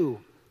do.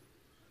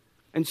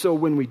 And so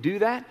when we do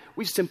that,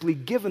 we've simply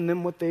given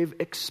them what they've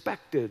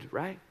expected,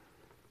 right?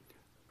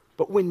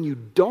 But when you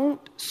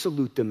don't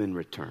salute them in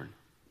return,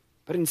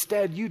 but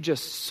instead you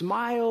just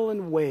smile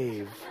and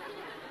wave,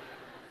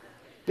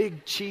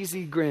 big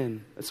cheesy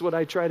grin, that's what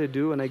I try to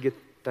do when I get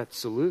that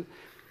salute,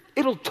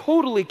 it'll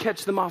totally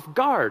catch them off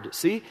guard,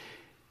 see?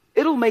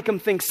 It'll make them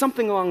think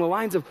something along the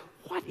lines of,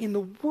 what in the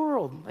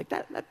world? Like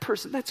that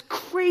person, that's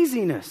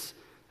craziness.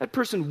 That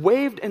person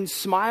waved and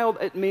smiled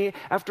at me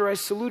after I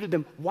saluted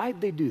them. Why'd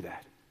they do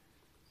that?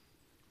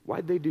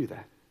 Why'd they do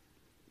that?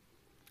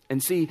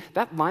 And see,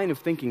 that line of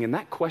thinking and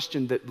that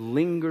question that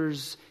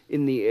lingers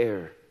in the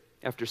air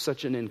after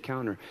such an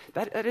encounter,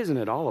 that isn't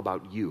at all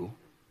about you.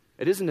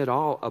 It isn't at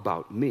all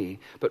about me,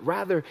 but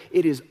rather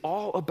it is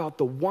all about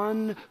the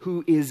one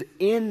who is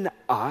in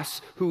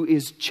us, who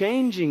is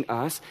changing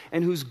us,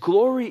 and whose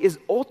glory is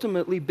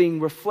ultimately being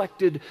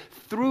reflected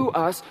through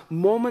us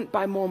moment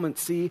by moment,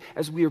 see,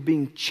 as we are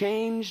being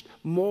changed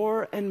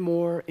more and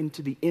more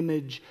into the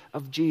image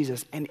of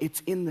Jesus. And it's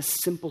in the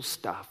simple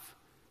stuff.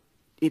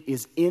 It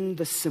is in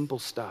the simple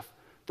stuff,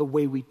 the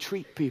way we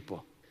treat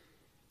people,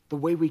 the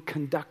way we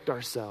conduct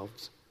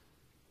ourselves,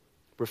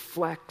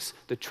 reflects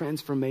the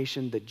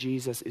transformation that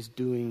Jesus is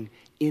doing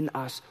in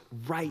us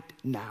right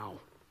now.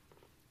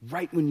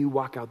 Right when you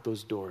walk out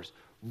those doors.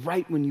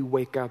 Right when you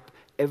wake up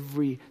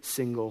every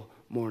single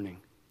morning.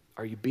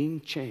 Are you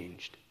being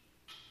changed?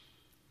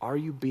 Are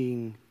you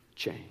being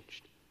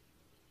changed?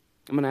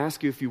 I'm going to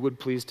ask you, if you would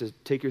please, to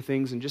take your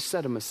things and just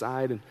set them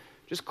aside and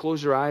just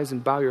close your eyes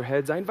and bow your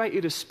heads. I invite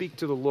you to speak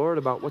to the Lord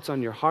about what's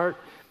on your heart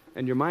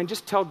and your mind.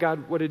 Just tell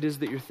God what it is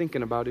that you're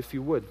thinking about, if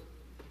you would.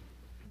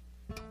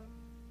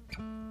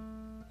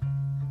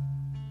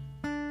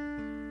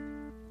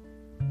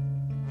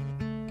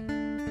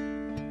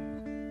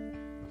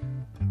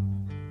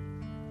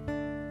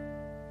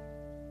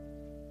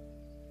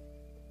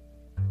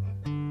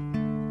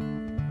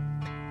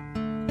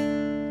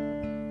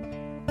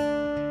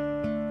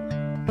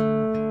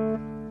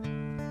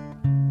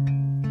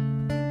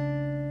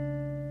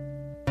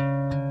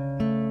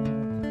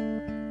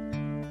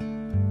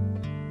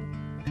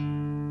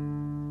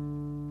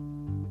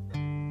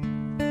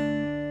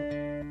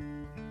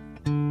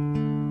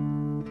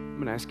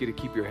 Ask you to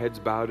keep your heads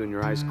bowed and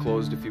your eyes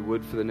closed, if you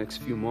would, for the next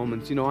few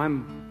moments. You know,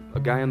 I'm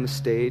a guy on the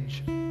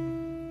stage,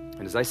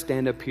 and as I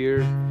stand up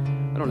here,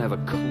 I don't have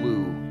a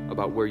clue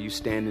about where you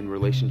stand in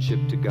relationship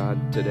to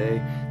God today.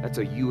 That's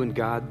a you and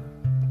God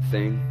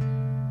thing.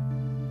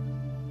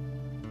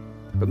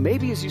 But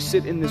maybe as you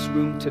sit in this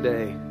room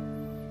today,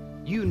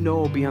 you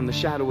know beyond the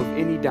shadow of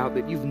any doubt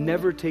that you've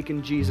never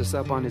taken Jesus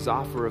up on his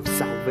offer of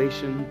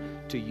salvation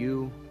to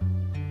you.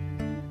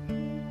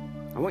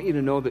 I want you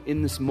to know that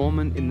in this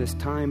moment, in this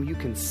time, you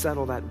can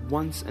settle that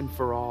once and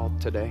for all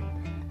today.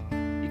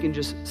 You can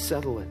just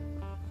settle it.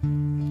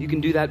 You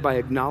can do that by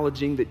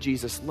acknowledging that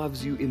Jesus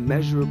loves you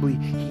immeasurably.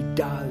 He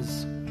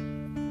does.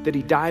 That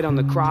he died on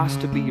the cross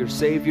to be your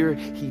Savior.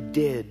 He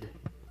did.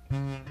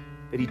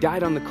 That he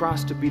died on the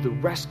cross to be the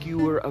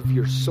rescuer of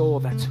your soul.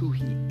 That's who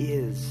he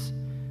is.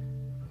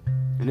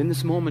 And in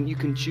this moment, you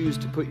can choose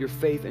to put your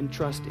faith and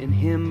trust in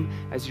him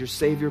as your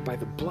Savior by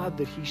the blood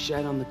that he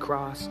shed on the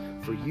cross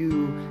for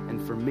you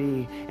and for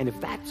me. And if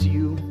that's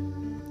you,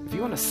 if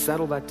you want to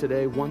settle that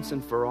today once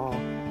and for all,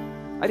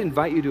 I'd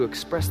invite you to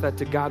express that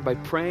to God by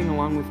praying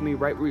along with me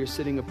right where you're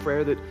sitting, a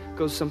prayer that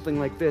goes something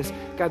like this.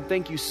 God,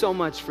 thank you so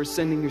much for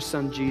sending your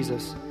son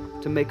Jesus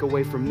to make a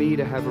way for me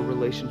to have a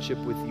relationship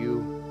with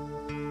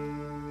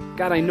you.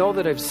 God, I know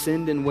that I've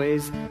sinned in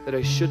ways that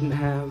I shouldn't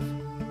have.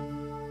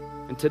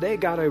 And today,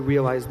 God, I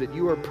realize that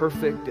you are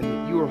perfect and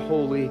that you are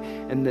holy,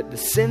 and that the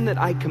sin that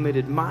I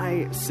committed,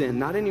 my sin,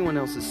 not anyone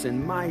else's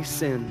sin, my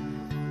sin,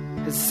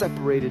 has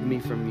separated me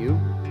from you.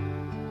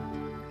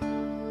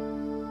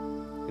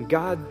 And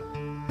God,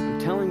 I'm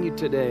telling you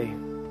today,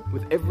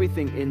 with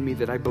everything in me,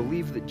 that I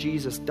believe that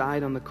Jesus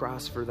died on the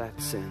cross for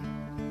that sin.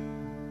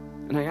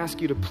 And I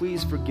ask you to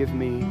please forgive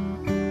me,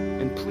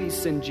 and please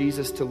send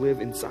Jesus to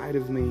live inside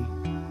of me.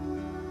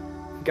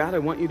 God, I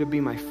want you to be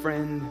my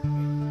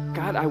friend.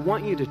 God, I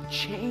want you to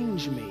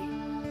change me.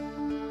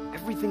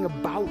 Everything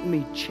about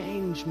me,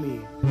 change me,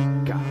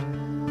 God.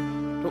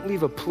 Don't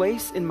leave a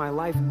place in my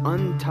life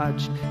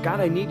untouched. God,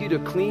 I need you to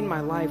clean my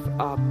life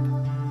up.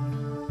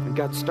 And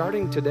God,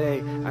 starting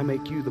today, I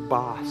make you the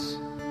boss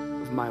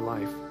of my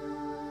life.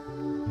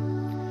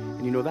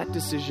 And you know, that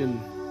decision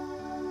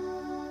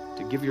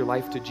to give your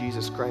life to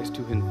Jesus Christ,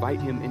 to invite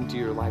him into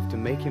your life, to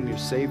make him your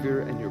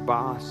Savior and your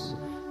boss,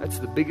 that's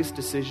the biggest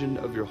decision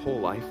of your whole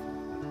life.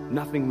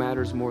 Nothing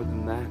matters more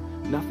than that.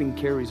 Nothing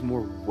carries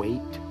more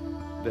weight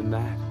than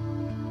that.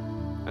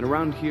 And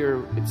around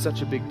here, it's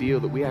such a big deal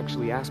that we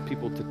actually ask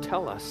people to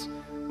tell us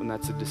when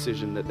that's a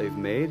decision that they've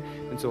made.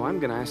 And so I'm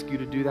going to ask you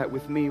to do that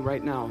with me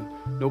right now.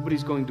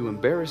 Nobody's going to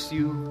embarrass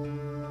you.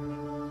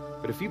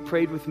 But if you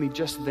prayed with me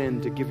just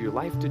then to give your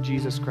life to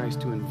Jesus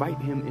Christ, to invite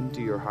him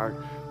into your heart,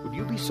 would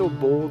you be so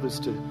bold as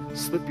to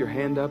slip your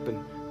hand up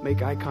and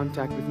make eye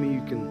contact with me?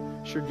 You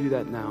can sure do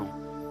that now.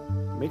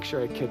 Make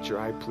sure I catch your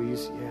eye,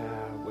 please.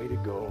 Yeah, way to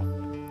go.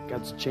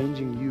 God's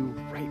changing you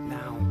right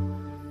now.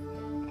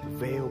 The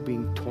veil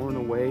being torn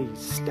away, he's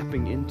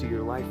stepping into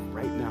your life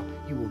right now.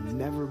 You will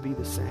never be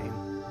the same.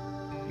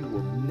 You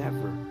will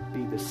never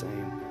be the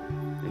same.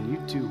 And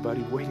you too,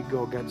 buddy, way to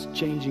go. God's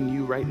changing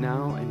you right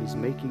now, and he's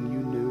making you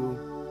new.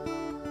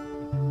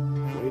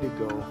 Way to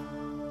go.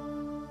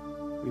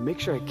 Will you make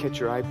sure I catch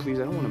your eye, please?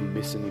 I don't want to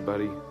miss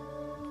anybody.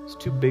 It's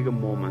too big a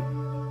moment.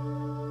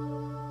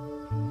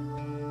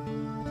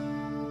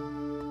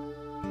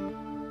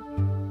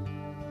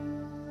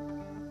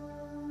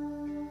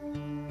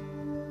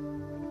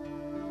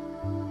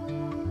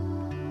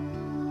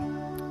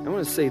 I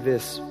want to say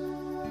this.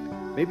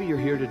 Maybe you're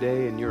here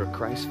today and you're a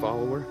Christ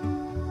follower,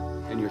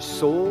 and your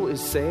soul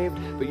is saved,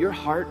 but your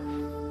heart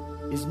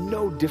is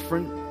no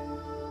different.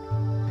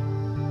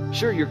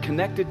 Sure, you're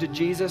connected to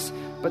Jesus,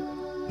 but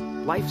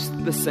life's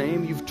the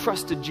same. You've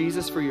trusted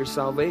Jesus for your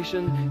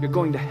salvation. You're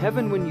going to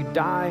heaven when you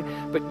die,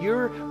 but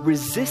you're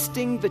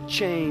resisting the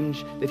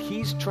change that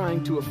he's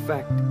trying to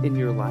effect in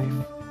your life.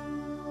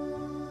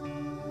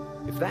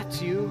 If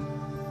that's you,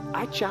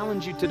 I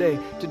challenge you today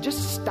to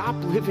just stop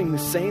living the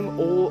same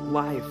old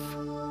life.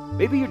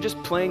 Maybe you're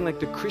just playing like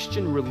the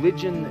Christian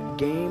religion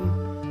game.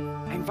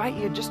 I invite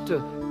you just to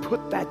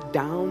put that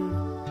down,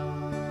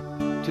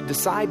 to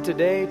decide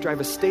today, drive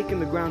a stake in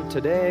the ground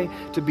today,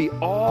 to be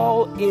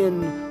all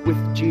in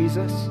with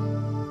Jesus,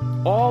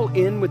 all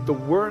in with the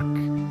work,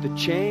 the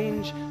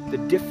change, the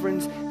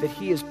difference that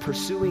he is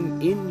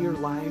pursuing in your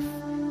life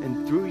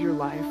and through your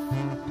life.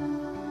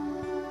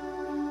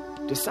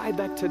 Decide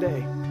that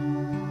today.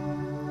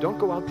 Don't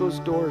go out those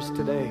doors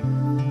today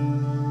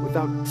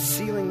without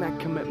sealing that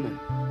commitment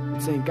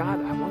and saying, God,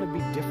 I want to be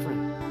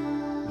different.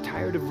 I'm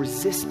tired of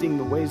resisting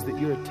the ways that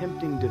you're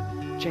attempting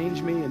to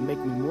change me and make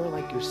me more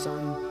like your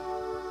son.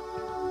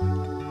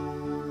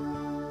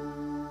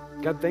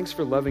 God, thanks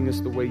for loving us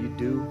the way you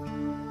do.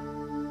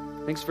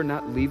 Thanks for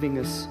not leaving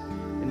us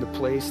in the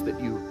place that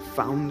you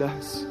found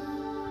us.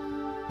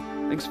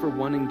 Thanks for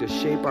wanting to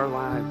shape our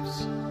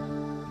lives.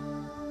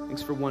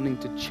 Thanks for wanting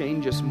to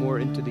change us more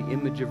into the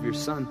image of your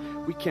son.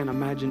 We can't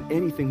imagine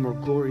anything more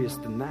glorious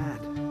than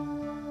that.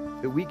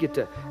 That we get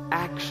to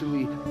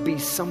actually be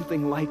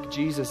something like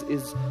Jesus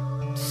is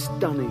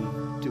stunning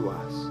to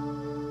us.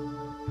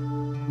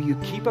 Will you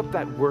keep up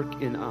that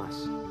work in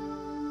us?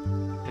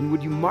 And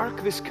would you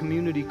mark this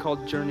community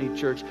called Journey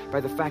Church by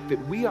the fact that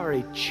we are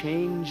a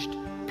changed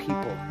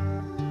people,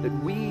 that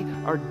we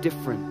are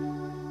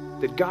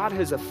different, that God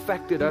has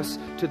affected us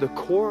to the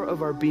core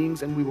of our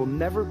beings and we will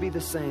never be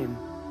the same.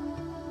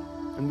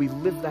 And we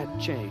live that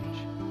change.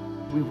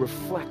 We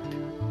reflect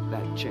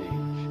that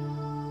change.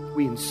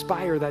 We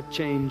inspire that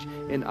change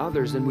in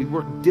others, and we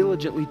work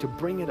diligently to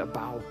bring it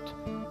about.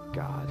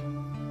 God,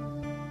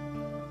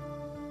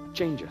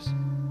 change us.